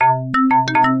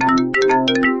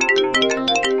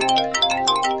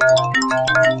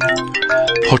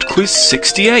PodQuiz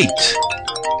 68.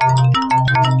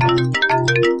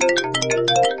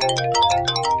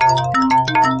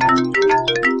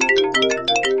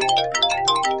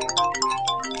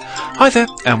 Hi there,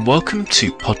 and welcome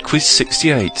to PodQuiz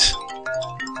 68.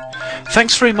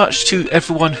 Thanks very much to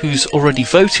everyone who's already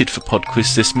voted for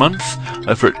PodQuiz this month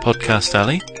over at Podcast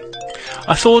Alley.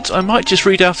 I thought I might just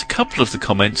read out a couple of the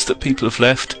comments that people have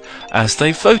left as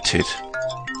they've voted.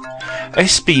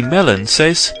 SB Mellon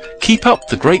says, "Keep up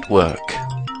the great work."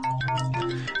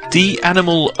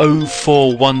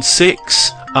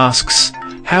 DAnimal0416 asks,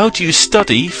 "How do you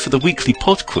study for the weekly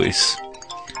pod quiz?"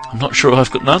 I'm not sure I've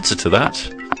got an answer to that.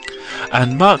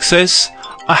 And Mark says,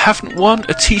 "I haven't won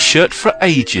a t-shirt for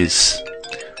ages."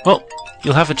 Well,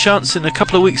 you'll have a chance in a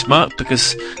couple of weeks, Mark,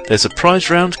 because there's a prize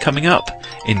round coming up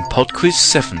in PodQuiz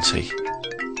 70.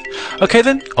 Okay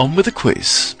then, on with the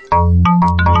quiz.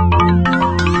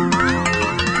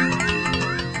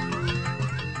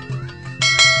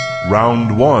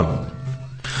 Round 1.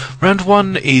 Round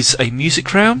 1 is a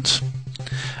music round,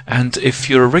 and if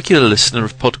you're a regular listener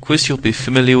of PodQuiz, you'll be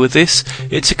familiar with this.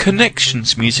 It's a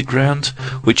connections music round,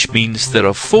 which means there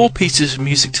are 4 pieces of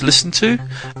music to listen to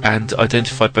and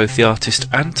identify both the artist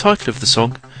and title of the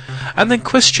song, and then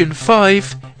question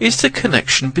 5 is the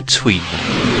connection between them.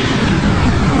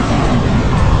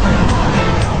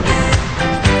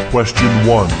 Question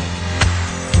 1.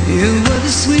 You were the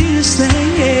sweetest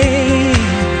thing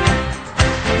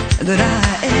that I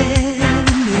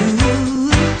ever knew,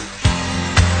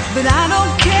 but I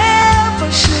don't care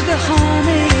for sugar,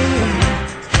 honey,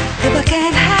 if I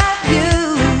can't have you.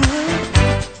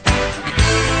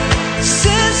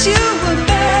 Since you were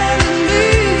married me,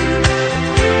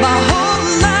 my whole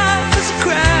life is a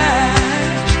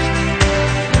crash.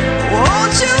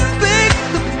 Won't you pick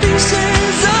the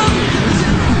pieces up?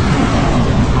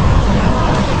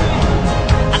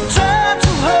 I turn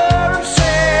to her and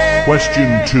say, Question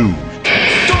 2.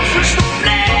 don't switch the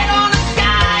blade on the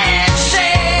guy and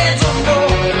shades, oh no.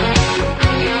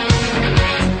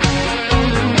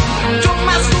 Don't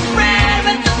masquerade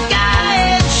with the guy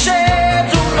and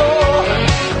shades, oh no.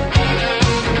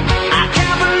 I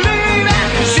can't believe it,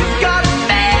 'cause you got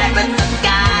mad with the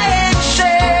guy and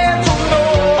shades, oh no.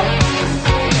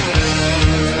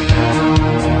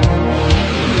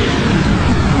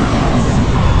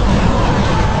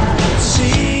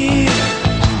 See,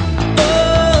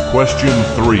 Question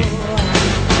 3.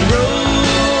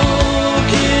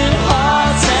 broken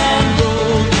hearts and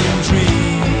broken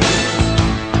dreams.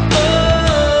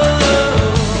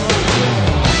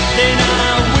 Then I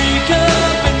wake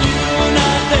up and you're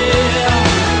not there.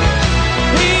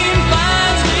 Pain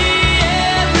finds me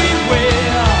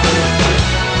everywhere.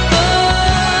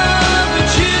 But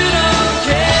you don't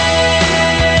care.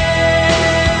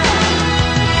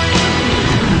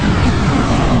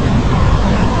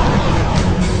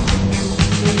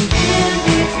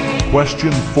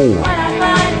 Question 4. What I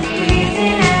find is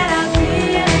pleasing and I'm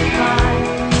feeling fine.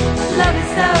 Love is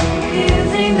so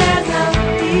confusing, there's no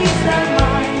peace of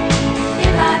mind.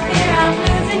 If I fear I'm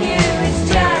losing you, it's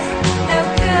just no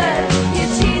good.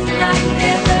 You're cheesing like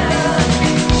liver.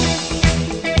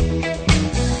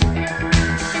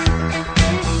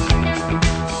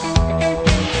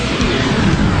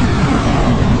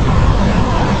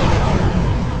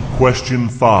 Question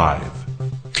 5.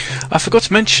 I forgot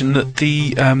to mention that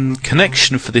the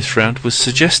connection for this round was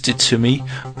suggested to me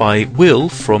by Will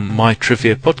from My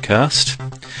Trivia Podcast,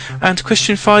 and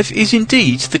question 5 is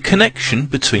indeed the connection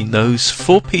between those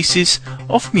 4 pieces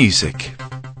of music.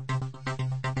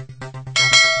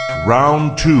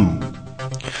 Round 2.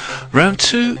 Round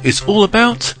 2 is all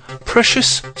about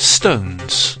precious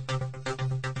stones.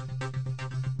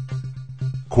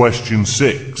 Question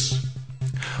 6.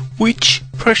 Which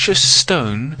precious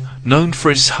stone, known for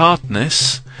its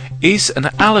hardness, is an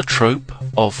allotrope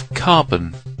of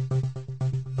carbon?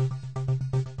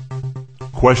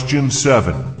 Question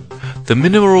 7. The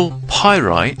mineral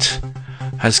pyrite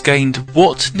has gained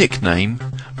what nickname,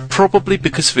 probably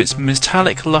because of its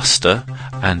metallic luster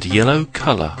and yellow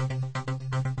colour?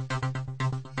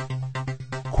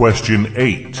 Question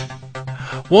 8.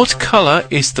 What colour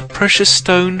is the precious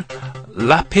stone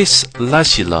lapis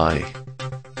lazuli?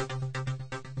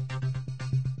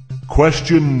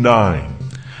 Question 9.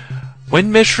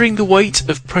 When measuring the weight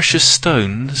of precious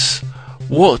stones,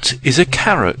 what is a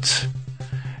carat?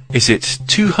 Is it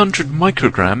 200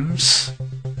 micrograms,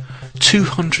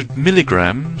 200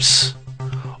 milligrams,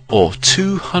 or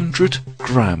 200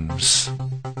 grams?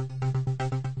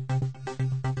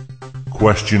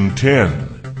 Question 10.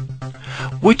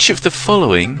 Which of the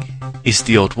following is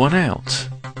the odd one out?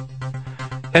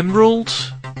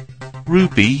 Emerald,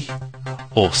 ruby,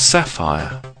 or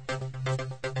sapphire?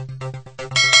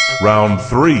 Round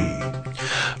 3.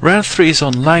 Round 3 is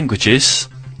on languages,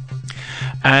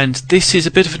 and this is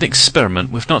a bit of an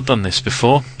experiment. We've not done this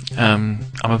before. I'm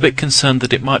a bit concerned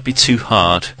that it might be too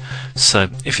hard, so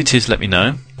if it is, let me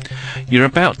know. You're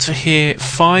about to hear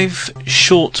 5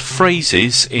 short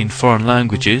phrases in foreign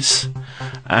languages,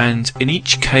 and in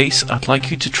each case I'd like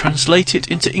you to translate it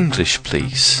into English,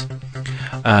 please.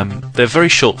 They're very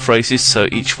short phrases, so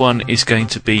each one is going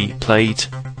to be played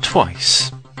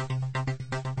twice.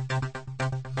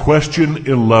 Question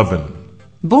 11.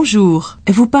 Bonjour,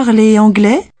 vous parlez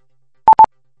anglais?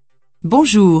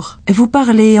 Bonjour, vous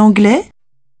parlez anglais?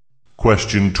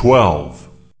 Question 12.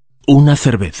 Una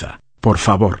cerveza, por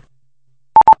favor.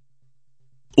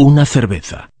 Una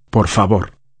cerveza, por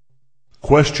favor.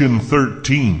 Question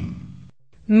 13.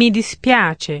 Mi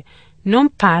dispiace, non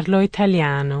parlo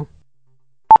italiano.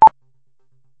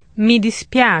 Mi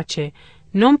dispiace,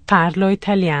 non parlo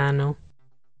italiano.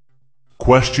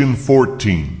 Question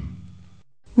 14.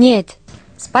 Нет,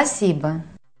 спасибо.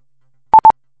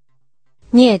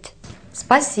 Нет,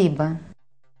 спасибо.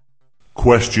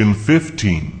 Question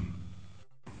 15.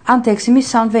 Anteeksi,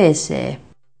 missä on WC?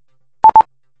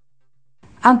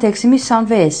 Anteeksi, missä on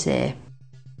WC?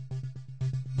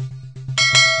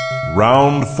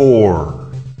 Round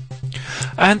 4.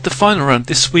 And the final round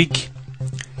this week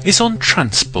is on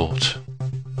transport.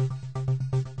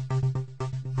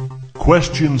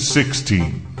 Question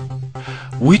 16.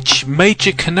 Which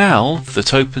major canal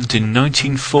that opened in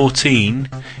 1914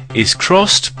 is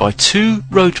crossed by 2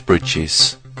 road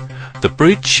bridges? The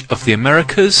Bridge of the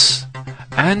Americas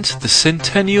and the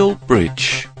Centennial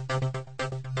Bridge.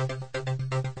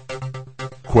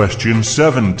 Question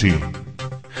 17.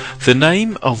 The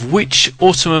name of which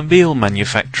automobile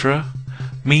manufacturer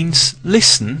means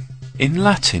listen in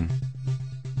Latin?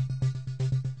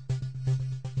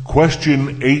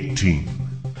 Question 18.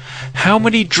 How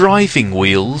many driving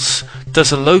wheels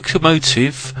does a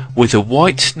locomotive with a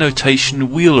white notation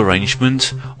wheel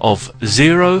arrangement of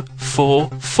 0, 4,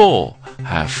 4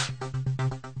 have?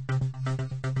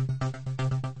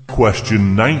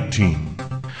 Question 19.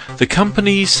 The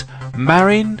companies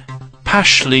Marin,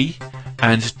 Pashley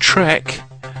and Trek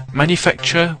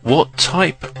manufacture what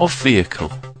type of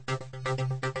vehicle?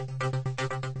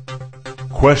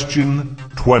 Question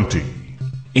 20.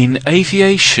 In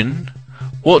aviation,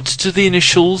 what do the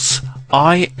initials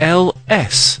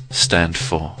ILS stand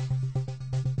for?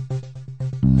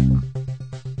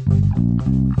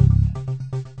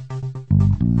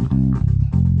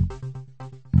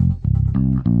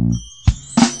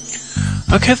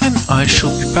 Okay then, I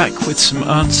shall be back with some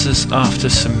answers after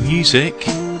some music.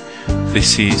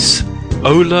 This is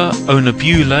Ola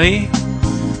Onabule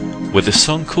with a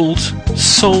song called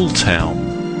Soul Town.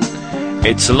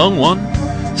 It's a long one,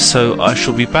 so I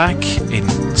shall be back in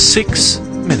 6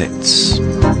 minutes.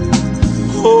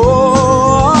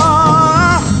 Oh,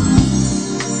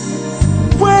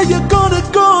 where you gonna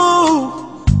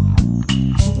go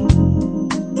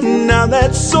now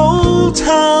that Soul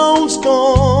Town's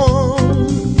gone?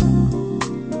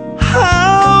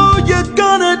 How you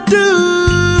gonna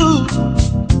do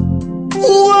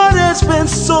what has been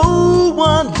so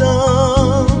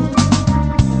undone?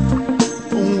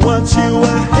 Once you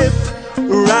were hip,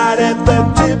 right at the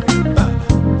tip,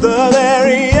 the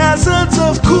very essence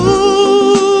of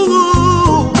cool.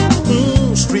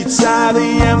 Streets are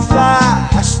the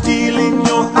empire, stealing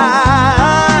your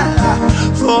eye.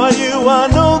 For you are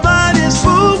nobody's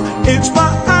fool. It's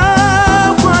why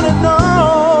I wanna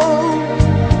know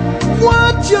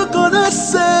what you're gonna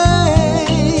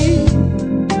say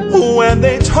when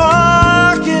they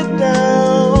talk it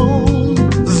down.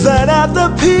 That at the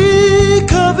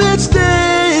peak of its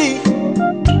day,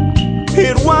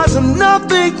 it was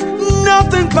nothing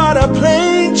but a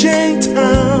plain Jane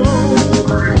town.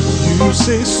 You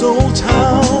say Soul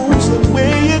Town's the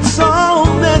way it's all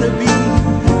meant to be,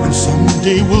 and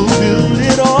someday we'll build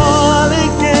it all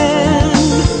again.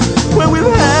 When we've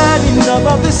had enough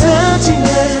of this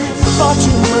emptiness, far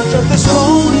too much of this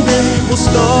loneliness, we'll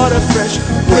start afresh,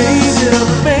 raise it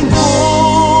up and go.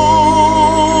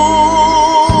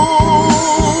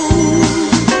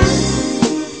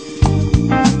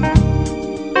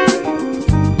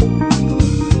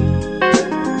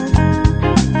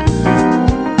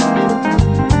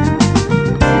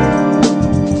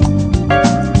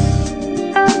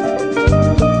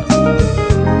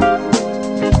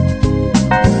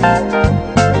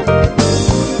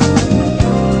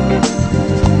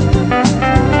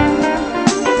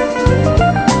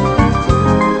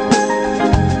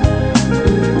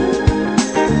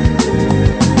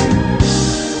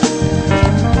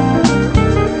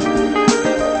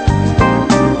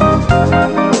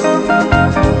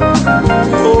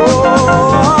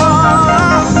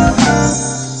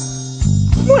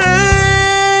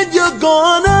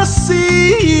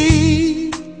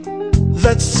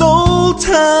 old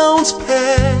towns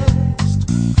past,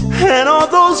 and all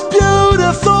those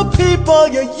beautiful people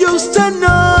you used to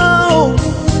know,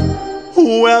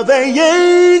 well, they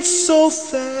ain't so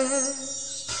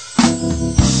fast.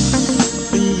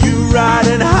 You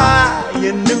riding high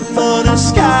in new northern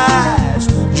skies,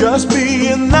 just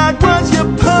being like what you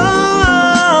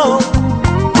pull,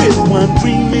 with one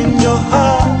dream in your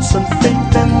heart, some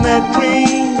faith in that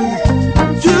dream.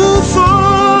 You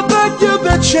thought that you've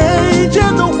been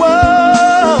changing the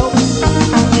world.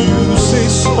 You say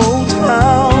slow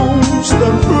town's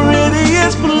the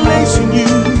prettiest place in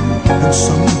you, and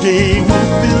someday we'll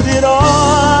build it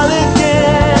all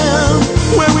again.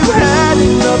 Where we've had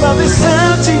enough of this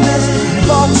emptiness,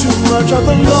 far too much of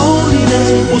the loneliness.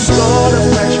 We'll start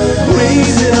afresh,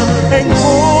 raise it up and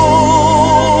grow.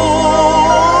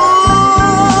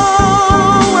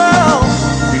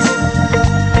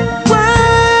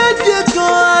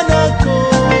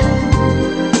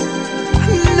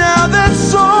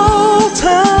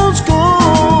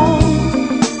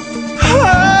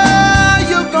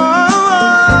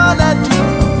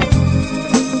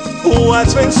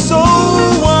 What's been so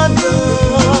wonderful?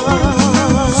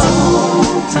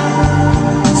 Soul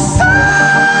Town,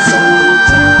 Soul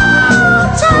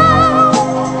Town.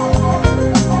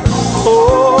 Oh,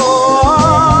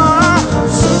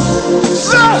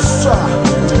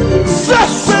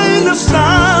 this ain't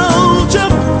nostalgia,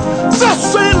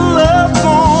 this ain't love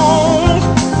song.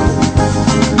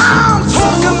 I'm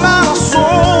talking about a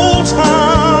Soul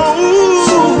Town,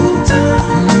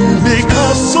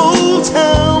 because Soul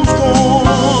Town.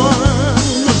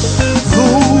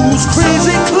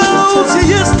 Crazy clothes you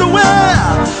used to wear,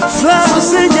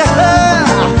 flowers in your hair,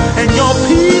 and your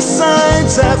peace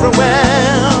signs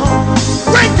everywhere.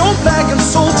 Break on back in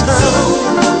Soul Town.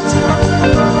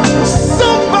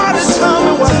 Somebody tell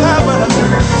me what happened.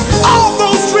 All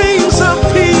those dreams of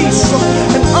peace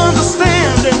and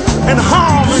understanding and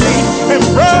harmony and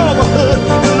brotherhood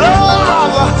and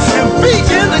love and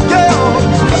being together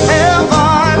forever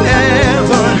and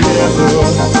ever and ever.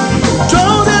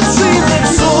 Don't it seem like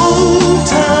Soul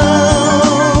Town,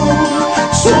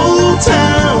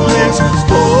 let's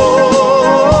go.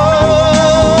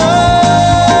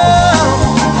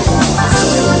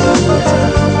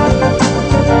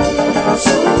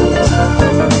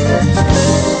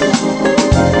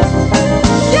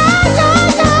 Yeah, yeah,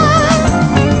 yeah.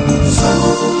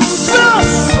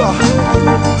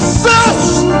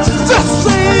 This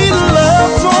ain't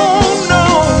love song, no.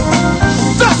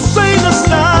 This ain't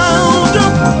nostalgia.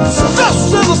 This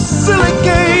is a silly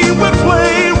game we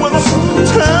play with a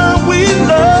time we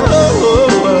love.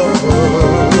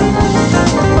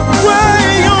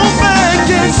 Way on back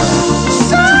in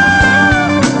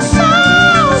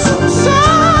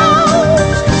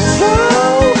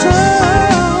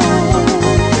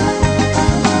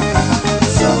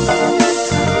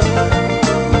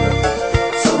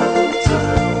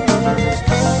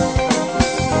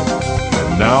And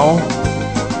now,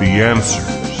 the answers.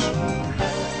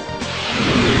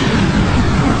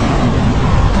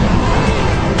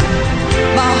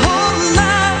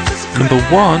 Number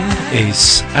 1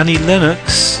 is Annie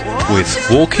Lennox with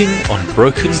Walking on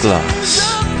Broken Glass.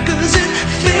 Cause it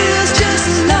feels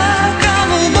just like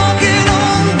I'm walking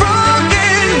on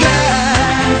broken glass.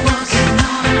 Walking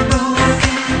on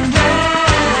broken glass.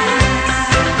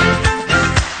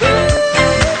 Walking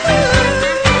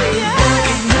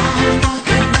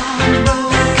on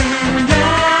broken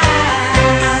glass.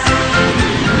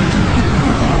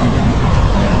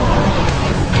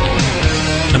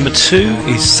 Number 2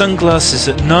 is Sunglasses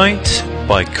at Night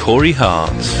by Corey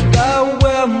Hart. I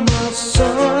wear my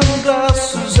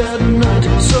sunglasses at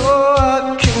night so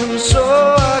I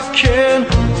can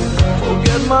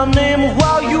forget my name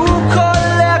while you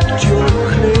collect your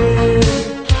clay.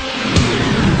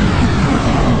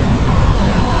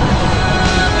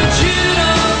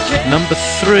 Number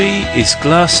 3 is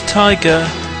Glass Tiger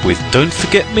with Don't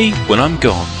Forget Me When I'm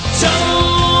Gone.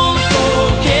 Don't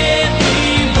forget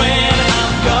me when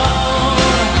I'm gone,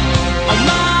 or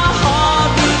my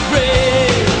heart will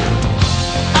break.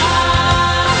 I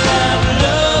have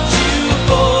loved you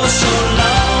for so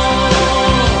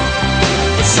long,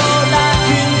 it's all I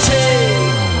can take.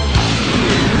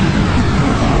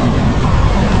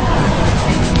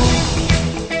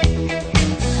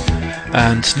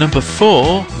 And number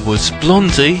 4 was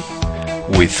Blondie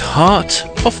with Heart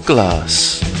of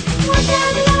Glass.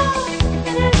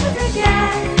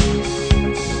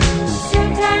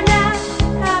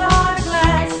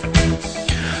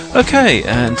 Okay,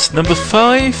 and number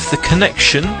 5, The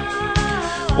Connection.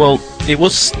 Well, it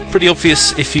was pretty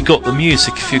obvious if you got the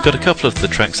music. If you got a couple of the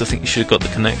tracks, I think you should have got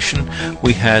the connection.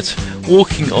 We had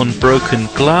Walking on Broken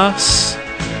Glass,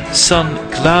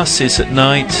 Sunglasses at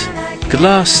Night,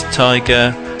 Glass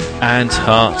Tiger, and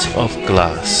Heart of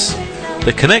Glass.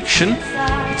 The connection,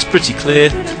 it's pretty clear,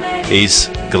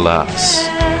 is glass.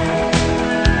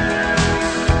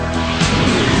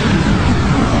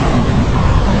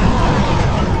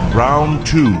 Round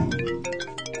 2.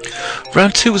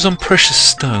 Round 2 was on precious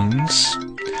stones,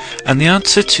 and the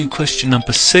answer to question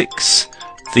number 6,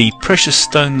 the precious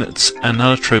stone that's an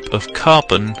allotrope of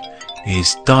carbon,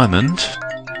 is diamond.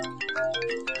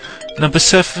 Number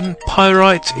 7,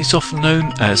 pyrite is often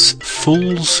known as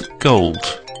fool's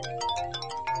gold.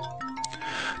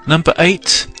 Number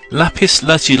 8, lapis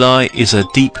lazuli is a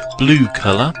deep blue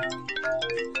colour.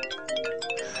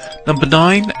 Number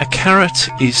 9, a carat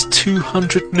is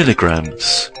 200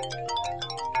 milligrams.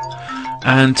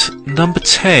 And number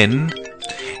 10,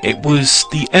 it was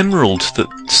the emerald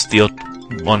that's the odd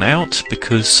one out,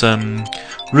 because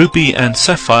ruby and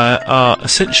sapphire are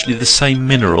essentially the same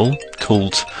mineral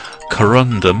called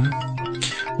corundum,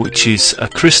 which is a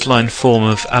crystalline form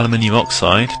of aluminium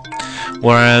oxide,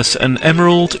 whereas an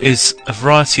emerald is a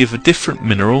variety of a different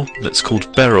mineral that's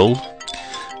called beryl.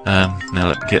 Now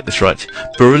let me get this right.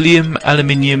 Beryllium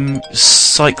aluminium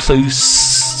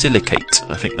cyclosilicate,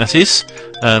 I think that is.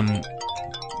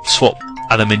 Swap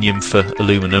aluminium for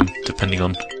aluminum depending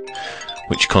on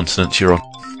which continent you're on.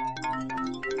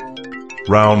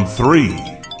 Round 3.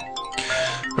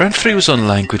 Round 3 was on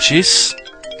languages,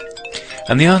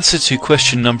 and the answer to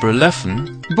question number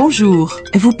 11, Bonjour,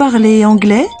 vous parlez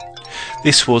anglais?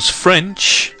 this was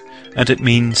French, and it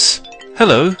means,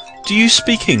 hello, do you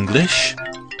speak English?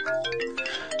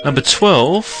 Number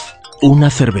 12,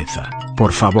 Una cerveza,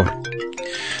 por favor.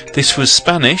 this was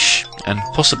Spanish, and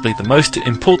possibly the most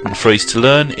important phrase to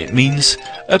learn. It means,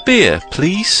 a beer,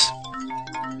 please.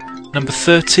 Number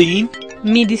 13,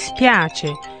 Mi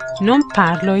dispiace, non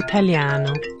parlo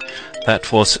italiano.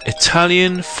 that was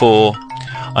Italian for,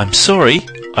 I'm sorry,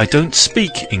 I don't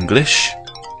speak English.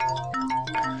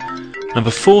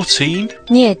 Number 14,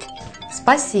 Нет,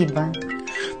 спасибо.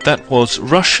 that was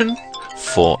Russian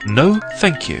for no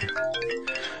thank you.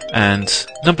 And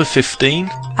number 15,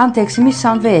 Anteeksi, missä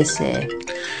on WC?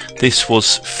 this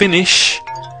was Finnish,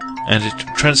 and it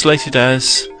translated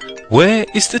as, where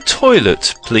is the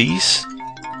toilet, please?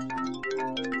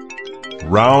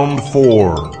 Round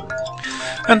 4.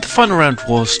 And the final round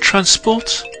was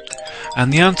transport,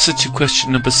 and the answer to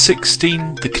question number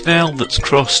 16, the canal that's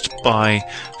crossed by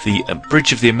the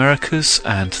Bridge of the Americas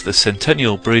and the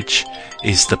Centennial Bridge,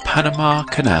 is the Panama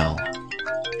Canal.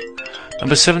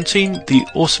 Number 17, the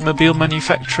automobile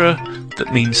manufacturer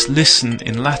that means listen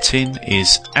in Latin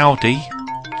is Audi.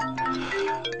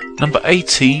 Number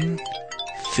 18,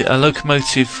 a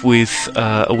locomotive with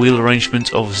a wheel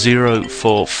arrangement of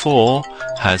 044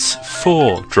 has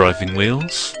 4 driving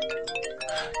wheels.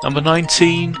 Number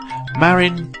 19,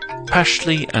 Marin,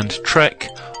 Pashley and Trek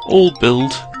all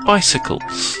build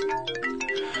bicycles.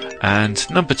 And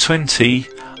number 20,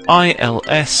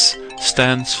 ILS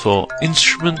stands for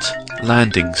Instrument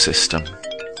Landing System.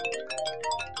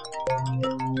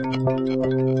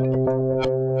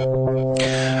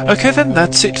 Okay then,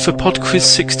 that's it for PodQuiz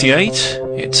 68.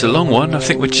 It's a long one. I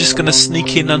think we're just going to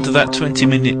sneak in under that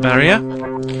 20-minute barrier.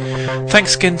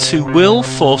 Thanks again to Will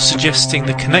for suggesting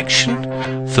the connection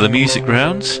for the music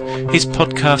rounds. His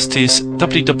podcast is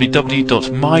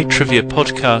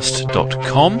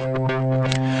www.mytriviapodcast.com.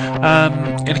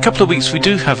 In a couple of weeks we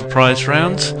do have a prize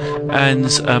round, and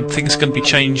things are going to be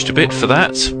changed a bit for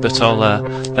that, but I'll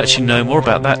let you know more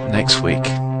about that next week.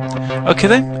 Okay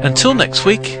then, until next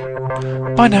week,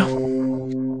 bye now.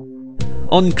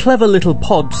 On Clever Little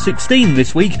Pod 16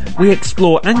 this week, we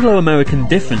explore Anglo-American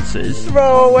differences,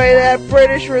 Throw away that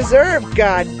British Reserve,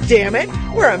 god damn it!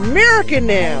 We're American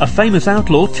now! a famous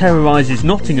outlaw terrorises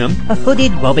Nottingham, A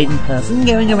hooded Robin person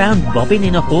going around robbing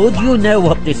in a hood, you know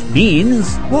what this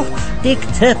means. What? Dick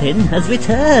Turpin has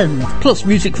returned. plus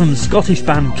music from the Scottish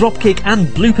band Dropkick and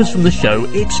bloopers from the show.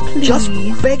 It's just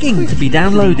begging to be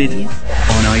downloaded.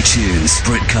 On iTunes,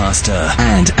 Britcaster,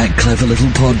 and at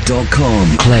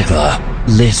cleverlittlepod.com. Clever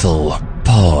Little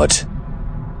Pod.